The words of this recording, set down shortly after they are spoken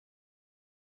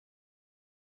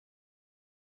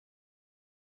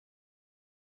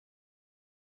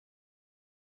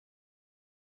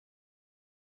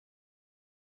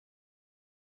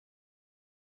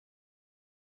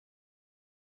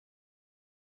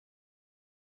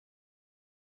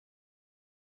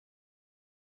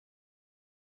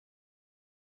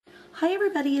Hi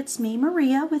everybody, it's me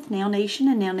Maria with Nail Nation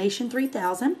and Nail Nation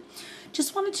 3000.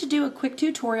 Just wanted to do a quick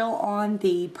tutorial on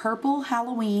the purple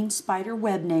Halloween spider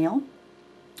web nail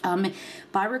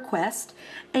by request,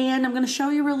 and I'm going to show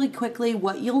you really quickly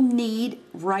what you'll need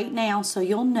right now so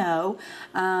you'll know.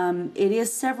 It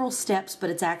is several steps,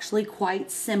 but it's actually quite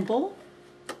simple.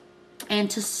 And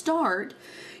to start,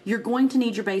 you're going to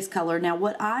need your base color. Now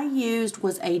what I used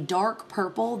was a dark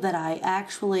purple that I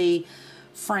actually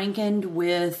frankened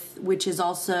with, which is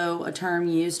also a term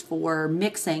used for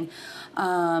mixing,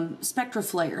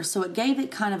 Spectraflare. So it gave it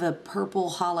kind of a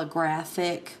purple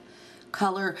holographic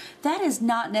color. That is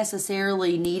not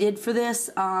necessarily needed for this.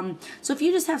 So if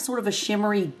you just have sort of a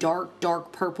shimmery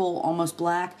dark purple, almost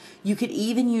black, you could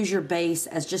even use your base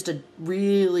as just a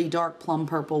really dark plum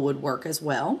purple would work as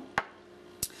well.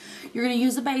 You're going to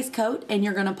use a base coat and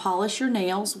you're going to polish your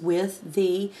nails with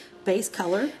the base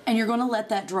color, and you're going to let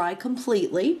that dry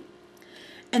completely.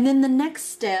 And then the next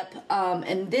step,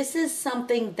 and this is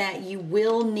something that you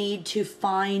will need to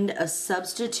find a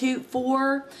substitute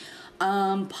for,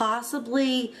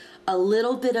 possibly a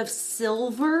little bit of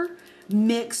silver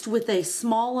mixed with a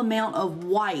small amount of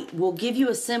white will give you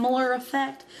a similar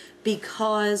effect,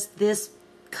 because this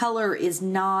color is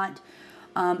not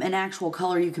an actual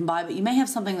color you can buy, but you may have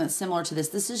something that's similar to this.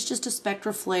 This is just a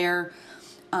Spectraflare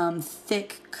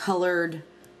thick colored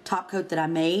top coat that I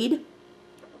made,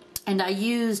 and I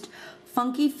used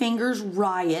Funky Fingers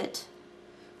Riot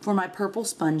for my purple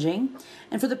sponging,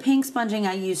 and for the pink sponging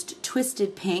I used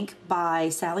Twisted Pink by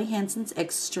Sally Hansen's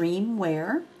Extreme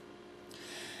Wear.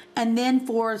 And then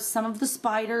for some of the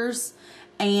spiders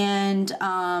and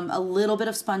a little bit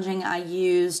of sponging, I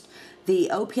used the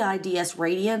OPI DS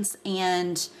Radiance,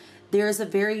 and there's a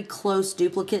very close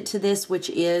duplicate to this, which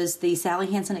is the Sally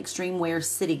Hansen Extreme Wear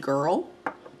City Girl.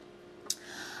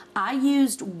 I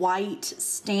used white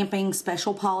stamping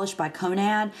special polish by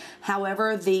Conad.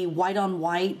 However, the white on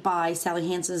white by Sally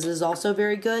Hansen's is also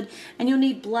very good, and you'll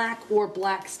need black or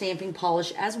black stamping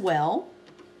polish as well.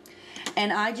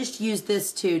 And I just used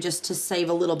this too, just to save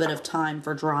a little bit of time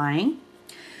for drying.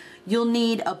 You'll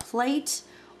need a plate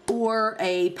or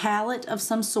a palette of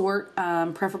some sort,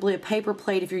 preferably a paper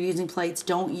plate if you're using plates.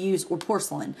 Don't use, or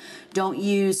porcelain. Don't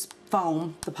use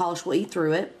foam. The polish will eat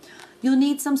through it. You'll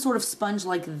need some sort of sponge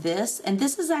like this, and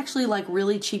this is actually like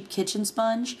really cheap kitchen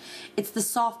sponge. It's the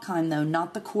soft kind though,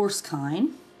 not the coarse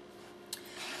kind.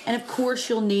 And of course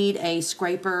you'll need a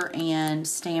scraper and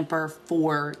stamper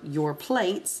for your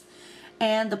plates.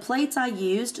 And the plates I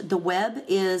used, the web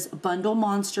is Bundle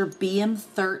Monster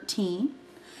BM13.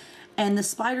 And the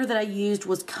spider that I used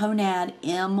was Conad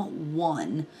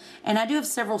M1. And I do have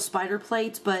several spider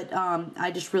plates, but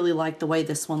I just really like the way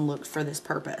this one looked for this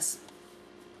purpose.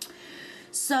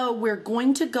 So we're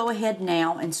going to go ahead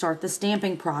now and start the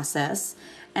stamping process.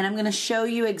 And I'm going to show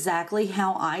you exactly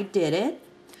how I did it.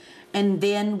 And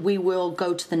then we will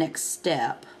go to the next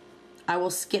step. I will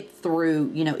skip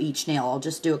through, you know, each nail. I'll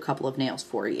just do a couple of nails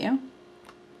for you.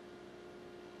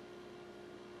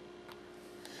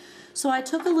 So I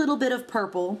took a little bit of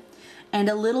purple and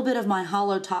a little bit of my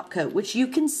hollow top coat, which you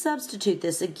can substitute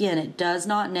this. Again, it does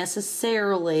not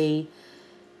necessarily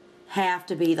have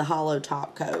to be the hollow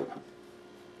top coat.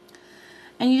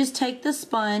 And you just take the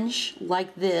sponge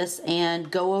like this and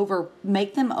go over,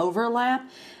 make them overlap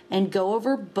and go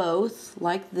over both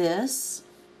like this.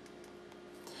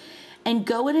 And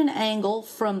go at an angle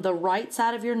from the right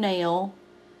side of your nail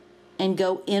and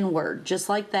go inward, just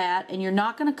like that. And you're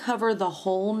not going to cover the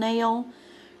whole nail.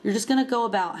 You're just going to go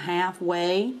about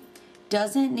halfway.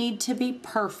 Doesn't need to be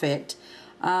perfect,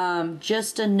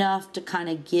 just enough to kind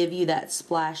of give you that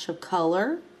splash of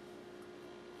color.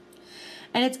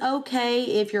 And it's okay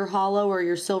if your hollow or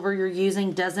your silver you're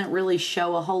using doesn't really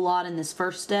show a whole lot in this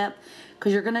first step,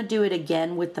 because you're going to do it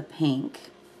again with the pink.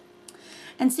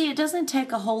 And see, it doesn't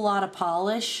take a whole lot of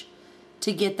polish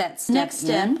to get that step. Next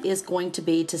step is going to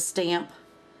be to stamp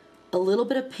a little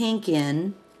bit of pink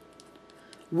in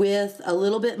with a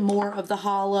little bit more of the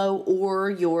hollow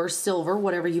or your silver,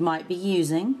 whatever you might be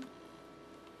using.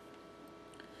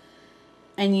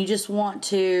 And you just want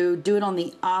to do it on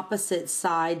the opposite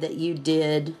side that you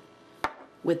did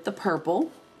with the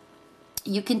purple.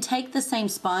 You can take the same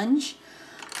sponge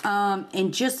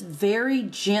and just very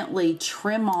gently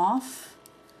trim off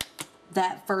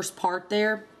that first part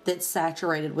there that's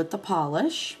saturated with the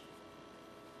polish.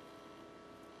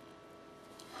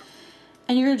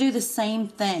 And you're going to do the same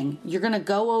thing. You're going to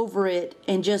go over it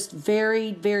and just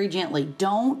very, very gently.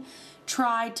 Don't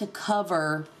try to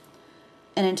cover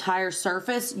an entire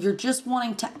surface. You're just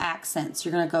wanting to accents.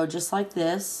 You're going to go just like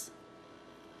this.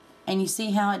 And you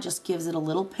see how it just gives it a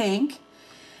little pink.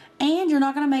 and you're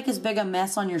not going to make as big a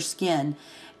mess on your skin.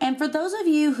 And for those of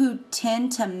you who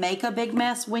tend to make a big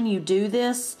mess when you do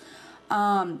this,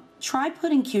 try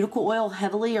putting cuticle oil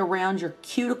heavily around your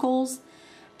cuticles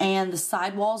and the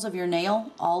sidewalls of your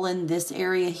nail, all in this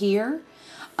area here,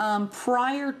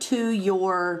 prior to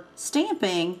your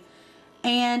stamping,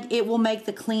 and it will make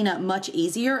the cleanup much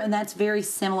easier. And that's very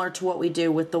similar to what we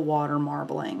do with the water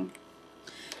marbling.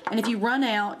 And if you run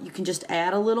out, you can just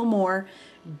add a little more.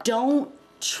 Don't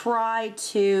try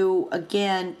to,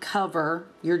 again, cover.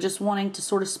 You're just wanting to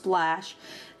sort of splash.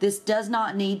 This does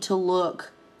not need to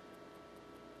look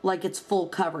like it's full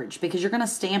coverage because you're going to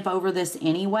stamp over this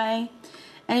anyway.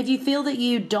 And if you feel that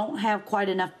you don't have quite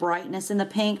enough brightness in the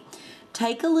pink,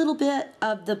 take a little bit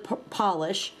of the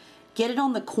polish, get it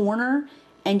on the corner,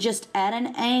 and just at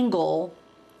an angle,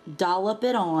 dollop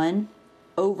it on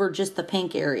over just the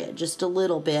pink area, just a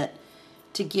little bit,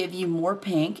 to give you more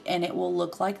pink, and it will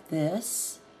look like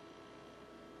this.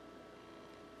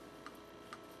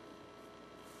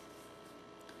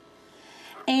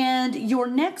 And your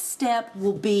next step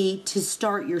will be to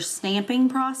start your stamping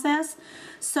process.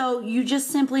 So you just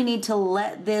simply need to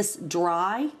let this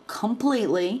dry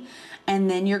completely, and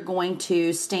then you're going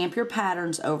to stamp your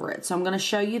patterns over it. So I'm going to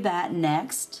show you that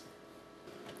next.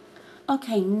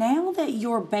 Okay, now that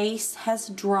your base has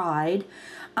dried,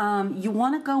 you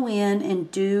want to go in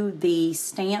and do the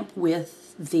stamp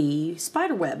with the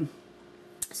spider web.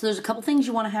 So there's a couple things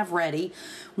you want to have ready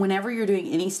whenever you're doing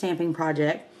any stamping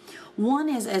project. One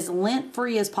is as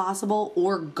lint-free as possible,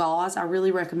 or gauze. I really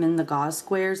recommend the gauze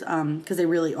squares because they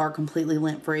really are completely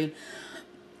lint-free.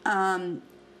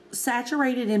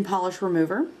 Saturated in polish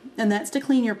remover, and that's to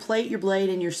clean your plate, your blade,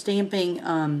 and your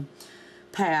stamping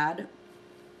pad.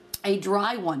 A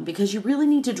dry one, because you really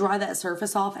need to dry that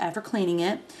surface off after cleaning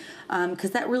it,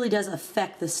 because that really does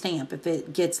affect the stamp if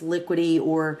it gets liquidy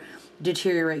or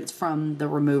deteriorates from the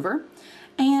remover.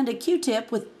 And a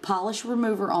Q-tip with polish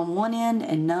remover on one end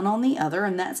and none on the other,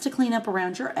 and that's to clean up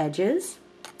around your edges.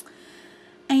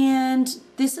 And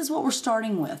this is what we're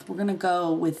starting with. We're going to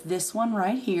go with this one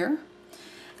right here,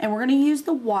 and we're going to use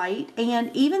the white.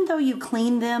 And even though you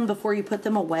clean them before you put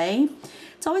them away,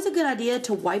 it's always a good idea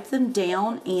to wipe them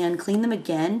down and clean them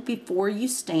again before you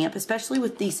stamp, especially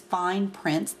with these fine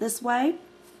prints this way.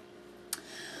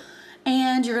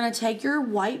 And you're going to take your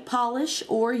white polish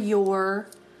or your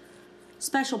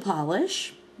special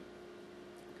polish,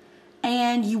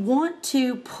 and you want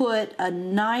to put a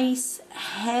nice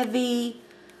heavy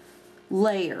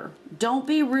layer. Don't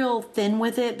be real thin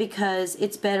with it, because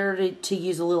it's better to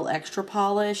use a little extra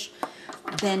polish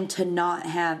than to not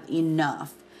have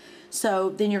enough. So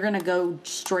then you're going to go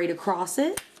straight across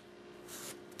it,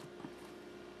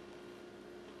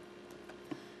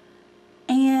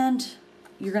 and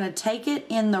you're going to take it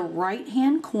in the right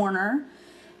hand corner,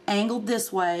 angled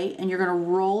this way, and you're going to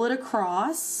roll it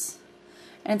across,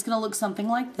 and it's going to look something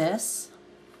like this.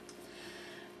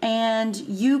 And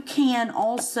you can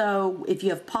also, if you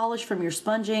have polish from your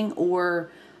sponging or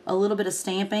a little bit of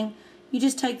stamping, you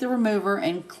just take the remover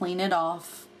and clean it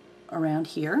off around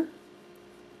here.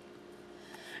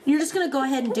 And you're just going to go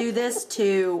ahead and do this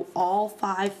to all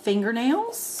 5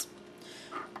 fingernails.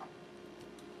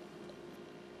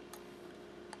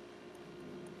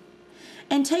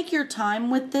 And take your time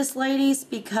with this, ladies,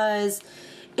 because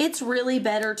it's really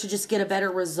better to just get a better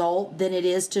result than it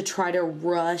is to try to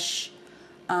rush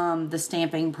the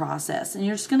stamping process. And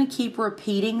you're just going to keep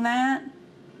repeating that.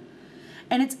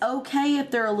 And it's okay if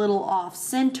they're a little off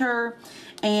center.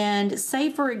 And say,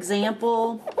 for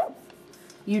example,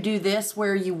 you do this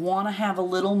where you want to have a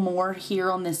little more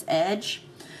here on this edge.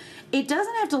 It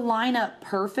doesn't have to line up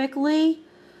perfectly,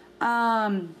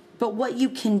 but what you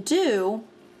can do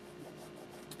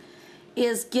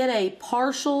is get a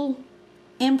partial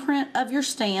imprint of your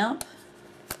stamp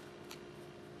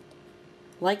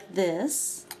like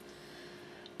this,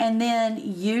 and then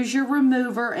use your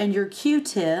remover and your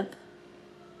Q-tip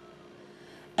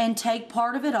and take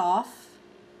part of it off,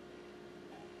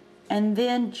 and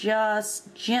then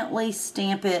just gently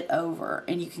stamp it over,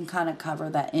 and you can kind of cover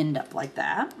that end up like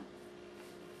that.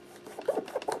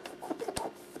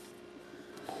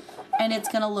 And it's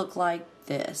going to look like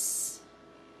this.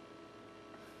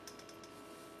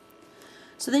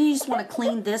 So then you just want to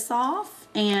clean this off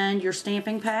and your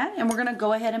stamping pad, and we're going to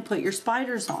go ahead and put your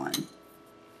spiders on.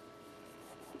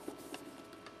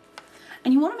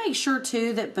 And you want to make sure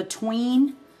too that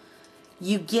between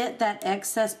you get that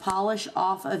excess polish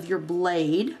off of your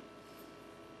blade.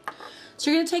 So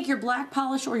you're going to take your black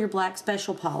polish or your black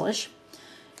special polish,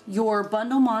 your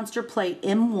Bundle Monster Plate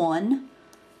M1,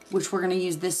 which we're going to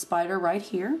use this spider right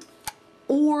here,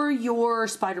 or your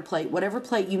spider plate, whatever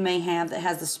plate you may have that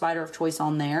has the spider of choice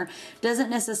on there. Doesn't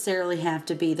necessarily have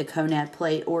to be the Conad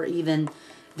plate or even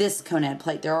this Conad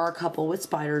plate. There are a couple with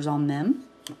spiders on them.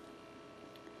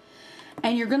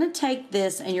 And you're going to take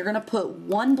this and you're going to put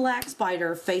one black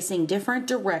spider facing different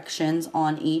directions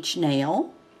on each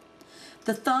nail.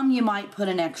 The thumb, you might put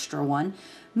an extra one.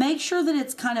 Make sure that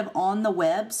it's kind of on the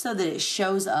web so that it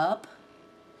shows up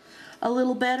a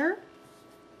little better.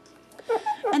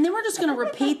 And then we're just going to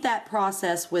repeat that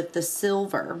process with the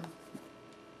silver.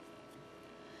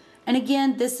 And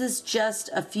again, this is just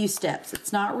a few steps.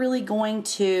 It's not really going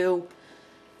to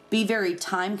be very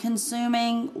time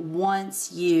consuming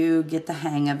once you get the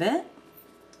hang of it.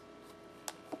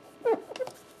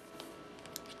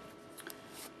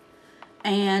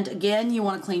 And again, you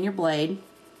want to clean your blade.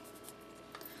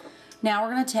 Now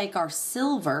we're going to take our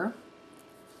silver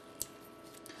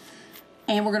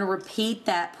and we're going to repeat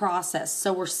that process.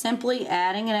 So we're simply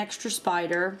adding an extra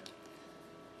spider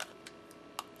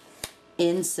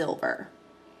in silver.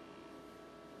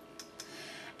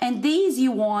 And these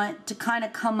you want to kind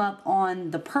of come up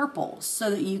on the purples so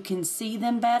that you can see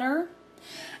them better.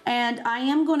 And I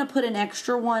am going to put an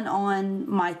extra one on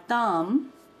my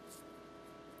thumb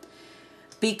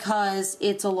because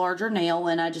it's a larger nail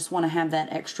and I just want to have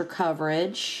that extra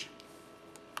coverage.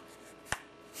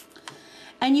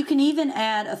 And you can even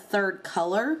add a third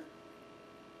color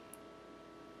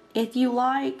if you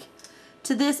like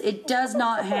to this. It does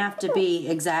not have to be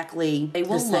exactly the same. They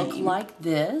will look like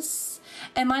this.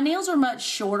 And my nails are much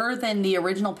shorter than the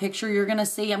original picture you're going to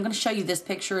see. I'm going to show you this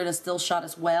picture in a still shot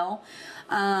as well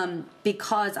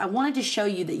because I wanted to show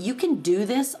you that you can do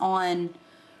this on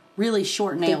really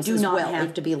short nails as well. They do not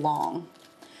have to be long.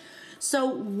 So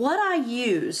what I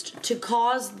used to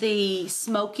cause the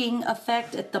smoking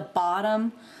effect at the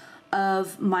bottom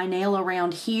of my nail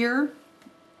around here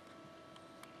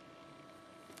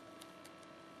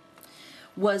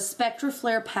was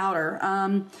SpectraFlair powder.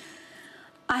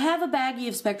 I have a baggie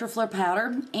of SpectraFlair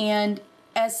powder, and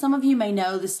as some of you may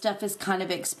know, this stuff is kind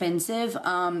of expensive,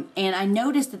 and I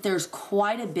noticed that there's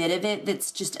quite a bit of it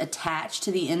that's just attached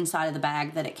to the inside of the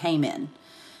bag that it came in.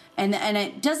 And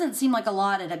it doesn't seem like a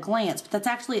lot at a glance, but that's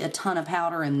actually a ton of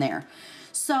powder in there.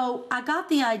 So I got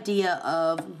the idea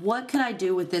of what could I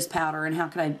do with this powder and how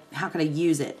could I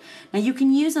use it. Now you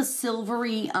can use a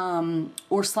silvery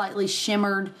or slightly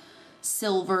shimmered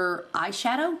silver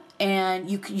eyeshadow, and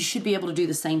you should be able to do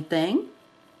the same thing.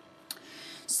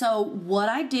 So what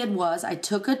I did was I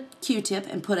took a Q-tip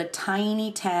and put a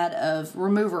tiny tad of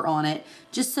remover on it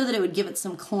just so that it would give it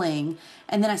some cling,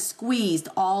 and then I squeezed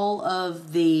all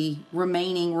of the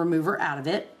remaining remover out of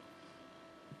it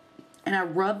and I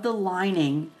rubbed the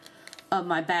lining of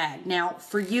my bag. Now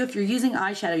for you, if you're using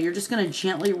eyeshadow, you're just going to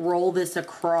gently roll this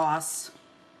across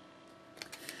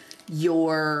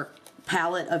your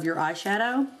palette of your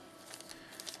eyeshadow.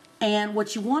 And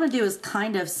what you want to do is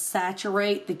kind of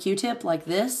saturate the Q-tip like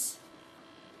this.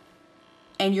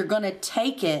 And you're going to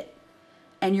take it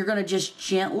and you're going to just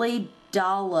gently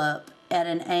dollop at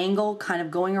an angle, kind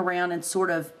of going around and sort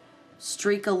of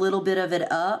streak a little bit of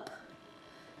it up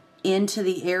into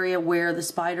the area where the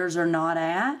spiders are not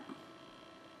at.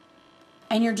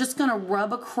 And you're just going to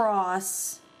rub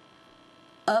across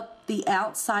up the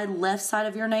outside left side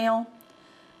of your nail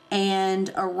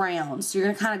and around. So you're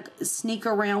going to kind of sneak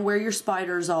around where your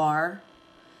spiders are.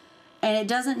 And it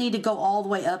doesn't need to go all the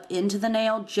way up into the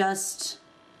nail, just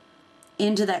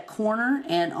into that corner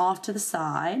and off to the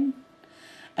side.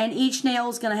 And each nail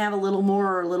is going to have a little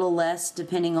more or a little less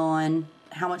depending on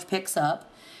how much picks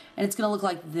up. And it's going to look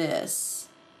like this.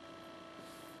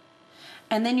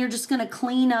 And then you're just going to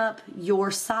clean up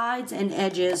your sides and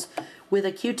edges with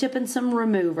a Q-tip and some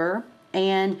remover.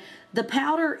 And the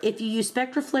powder, if you use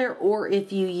SpectraFlair or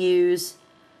if you use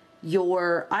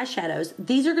your eyeshadows,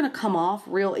 these are going to come off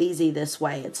real easy this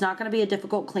way. It's not going to be a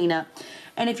difficult cleanup.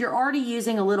 And if you're already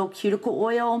using a little cuticle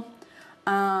oil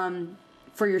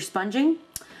for your sponging,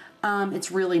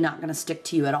 it's really not going to stick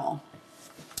to you at all.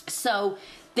 So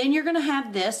then you're going to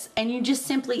have this, and you just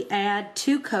simply add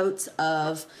 2 coats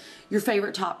of your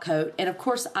favorite top coat. And of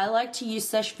course, I like to use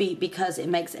Seche Vite because it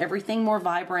makes everything more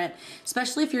vibrant,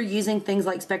 especially if you're using things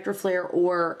like SpectraFlair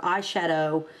or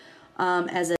eyeshadow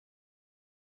as a